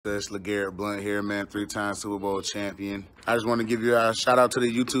It's LeGarrette Blunt here, man, 3-time Super Bowl champion. I just want to give you a shout out to the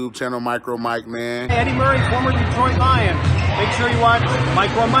YouTube channel, Micro Mike, man. Hey, Eddie Murray, former Detroit Lion. Make sure you watch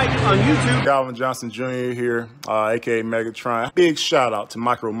Micro Mike on YouTube. Calvin Johnson Jr. here, aka Megatron. Big shout out to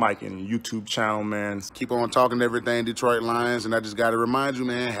Micro Mike and YouTube channel, man. Keep on talking everything Detroit Lions, and I just got to remind you,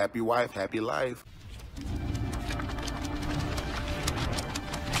 man, happy wife, happy life.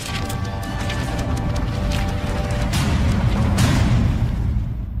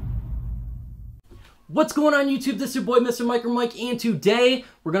 What's going on YouTube? This is your boy Mr. Micro Mike, and today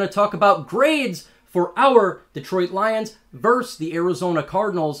we're going to talk about grades for our Detroit Lions versus the Arizona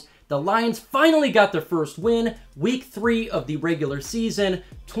Cardinals. The Lions finally got their first win, week 3 of the regular season,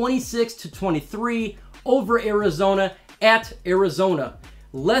 26-23 over Arizona at Arizona.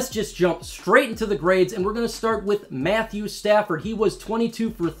 Let's just jump straight into the grades, and we're going to start with Matthew Stafford. He was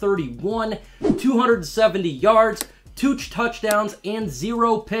 22 for 31, 270 yards, 2 touchdowns, and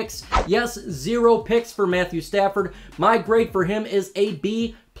 0 picks. Yes, 0 picks for Matthew Stafford. My grade for him is a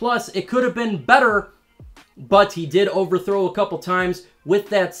B+. It could have been better, but he did overthrow a couple times. With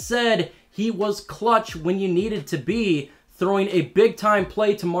that said, he was clutch when you needed to be, throwing a big-time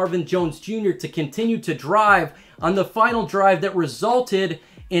play to Marvin Jones Jr. to continue to drive on the final drive that resulted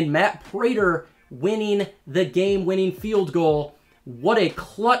in Matt Patricia winning the game-winning field goal. What a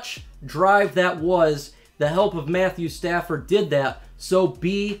clutch drive that was. The help of Matthew Stafford did that, so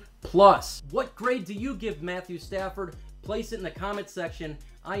B+. What grade do you give Matthew Stafford? Place it in the comment section.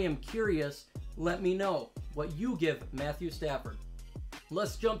 I am curious. Let me know what you give Matthew Stafford.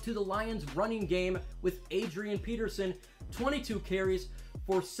 Let's jump to the Lions running game with Adrian Peterson. 22 carries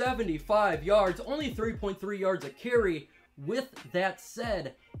for 75 yards, only 3.3 yards a carry. With that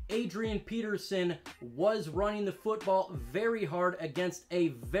said, Adrian Peterson was running the football very hard against a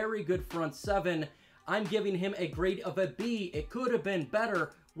very good front seven. I'm giving him a grade of a B. It could have been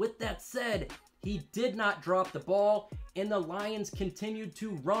better. With that said, he did not drop the ball, and the Lions continued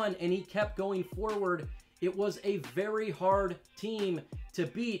to run, and he kept going forward. It was a very hard team to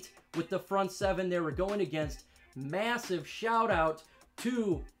beat with the front seven they were going against. Massive shout out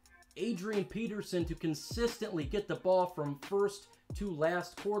to Adrian Peterson to consistently get the ball from first to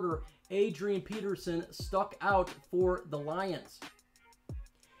last quarter. Adrian Peterson stuck out for the Lions.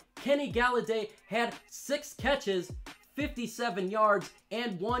 Kenny Galladay had 6 catches, 57 yards,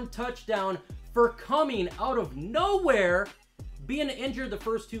 and 1 touchdown for coming out of nowhere. Being injured the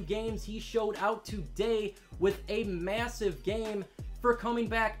first 2 games, he showed out today with a massive game. For coming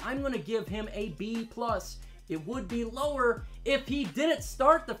back, I'm going to give him a B+. It would be lower if he didn't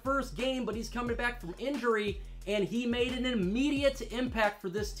start the first game, but he's coming back from injury, and he made an immediate impact for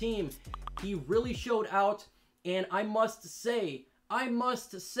this team. He really showed out, and I must say,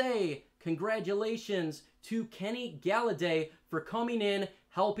 congratulations to Kenny Galladay for coming in,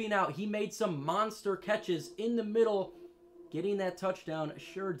 helping out. He made some monster catches in the middle. Getting that touchdown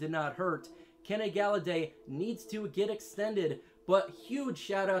sure did not hurt. Kenny Galladay needs to get extended, but huge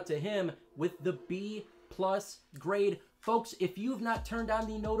shout out to him with the B+ grade. Folks, if you've not turned on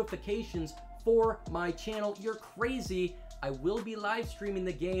the notifications for my channel, you're crazy. I will be live streaming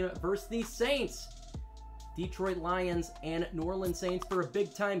the game versus the Saints. Detroit Lions and New Orleans Saints for a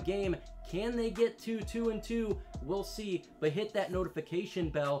big-time game. Can they get to 2-2? We'll see, but hit that notification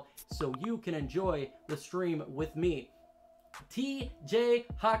bell so you can enjoy the stream with me. T.J.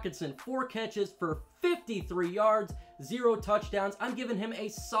 Hockenson, 4 catches for 53 yards, 0 touchdowns. I'm giving him a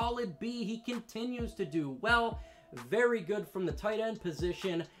solid B. He continues to do well. Very good from the tight end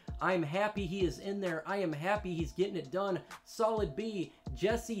position. I'm happy he is in there. I am happy he's getting it done. Solid B.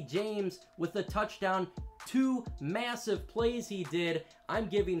 Jesse James with a touchdown. 2 massive plays he did. I'm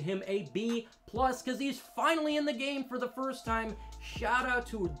giving him a B+ because he's finally in the game for the first time. Shout out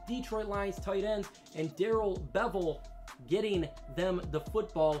to Detroit Lions tight ends and Darrell Bevel getting them the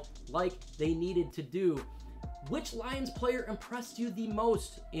football like they needed to do. Which Lions player impressed you the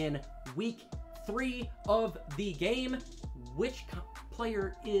most in week 3 of the game? Which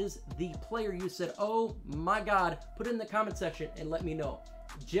player is the player you said, oh my God? Put it in the comment section and let me know.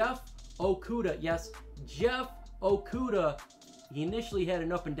 Jeff Okudah, yes, Jeff Okudah. He initially had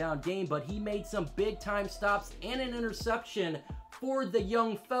an up and down game, but he made some big time stops and an interception for the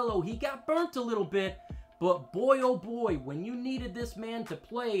young fellow. He got burnt a little bit, but boy, oh boy, when you needed this man to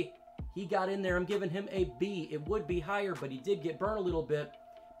play, he got in there. I'm giving him a B. It would be higher, but he did get burnt a little bit,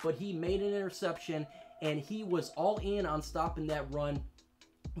 but he made an interception, and he was all in on stopping that run.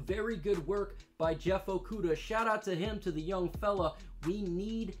 Very good work by Jeff Okudah. Shout out to him, to the young fella. We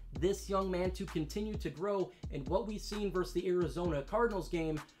need this young man to continue to grow. And what we've seen versus the Arizona Cardinals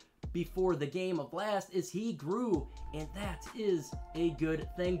game, before the game of last is he grew, and that is a good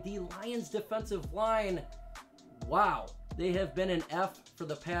thing. The Lions defensive line, wow, they have been an F for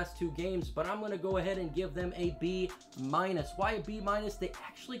the past 2 games, but I'm going to go ahead and give them a B-. Why a B-? They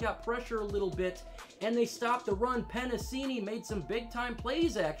actually got pressure a little bit, and they stopped the run. Penasini made some big-time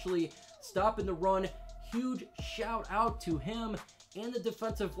plays, actually, stopping the run. Huge shout out to him and the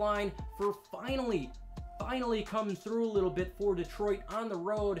defensive line for finally coming through a little bit for Detroit on the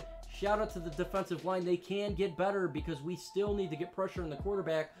road. Shout out to the defensive line. They can get better because we still need to get pressure on the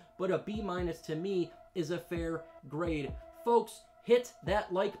quarterback, but a B- to me is a fair grade. Folks, hit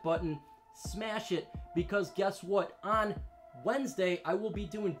that like button, smash it, because guess what? On Wednesday, I will be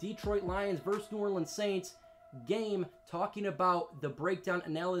doing Detroit Lions versus New Orleans Saints game, talking about the breakdown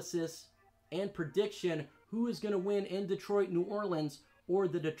analysis and prediction, who is going to win in Detroit, New Orleans, or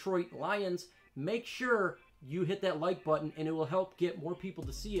the Detroit Lions. Make sure you hit that like button, and it will help get more people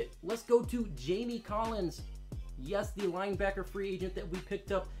to see it. Let's go to Jamie Collins. Yes, the linebacker free agent that we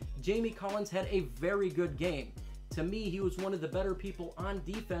picked up. Jamie Collins had a very good game. To me, he was one of the better people on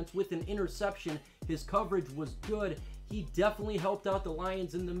defense with an interception. His coverage was good. He definitely helped out the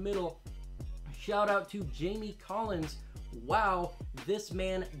Lions in the middle. Shout out to Jamie Collins. Wow, this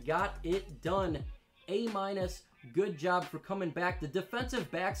man got it done. A-, good job for coming back. The defensive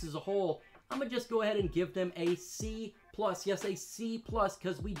backs as a whole, I'm going to just go ahead and give them a C+. Yes, a C+,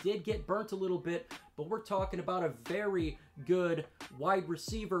 because we did get burnt a little bit, but we're talking about a very good wide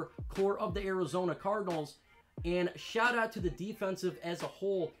receiver core of the Arizona Cardinals. And shout out to the defensive as a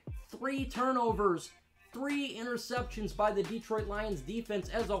whole. 3 turnovers, 3 interceptions by the Detroit Lions defense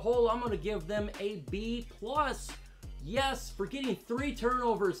as a whole. I'm going to give them a B+. Yes, for getting 3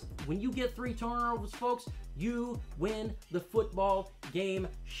 turnovers. When you get 3 turnovers, folks, you win the football game.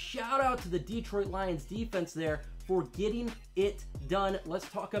 Shout out to the Detroit Lions defense there for getting it done. Let's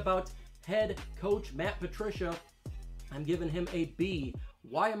talk about head coach Matt Patricia. I'm giving him a B.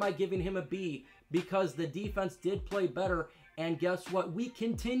 Why am I giving him a B? Because the defense did play better, and guess what? We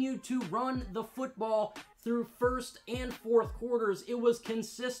continued to run the football through first and fourth quarters. It was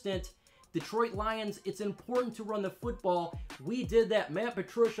consistent. Detroit Lions, it's important to run the football. We did that. Matt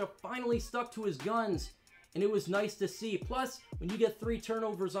Patricia finally stuck to his guns, and it was nice to see. Plus, when you get 3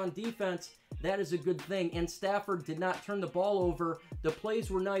 turnovers on defense, that is a good thing. And Stafford did not turn the ball over. The plays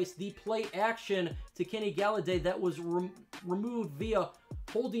were nice. The play action to Kenny Galladay that was removed via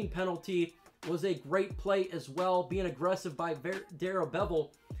holding penalty was a great play as well, being aggressive by Darrell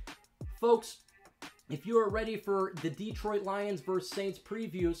Bevel. Folks, if you are ready for the Detroit Lions vs. Saints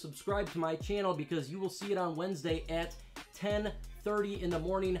preview, subscribe to my channel because you will see it on Wednesday at 10:30 in the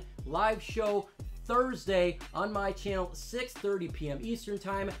morning. Live show Thursday on my channel, 6:30 p.m. Eastern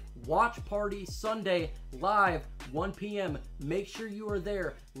Time. Watch party Sunday live, 1 p.m. Make sure you are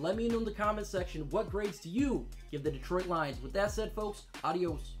there. Let me know in the comment section, what grades do you give the Detroit Lions? With that said, folks,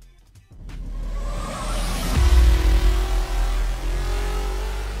 adios.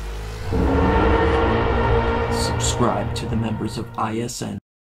 Subscribe to the members of ISN.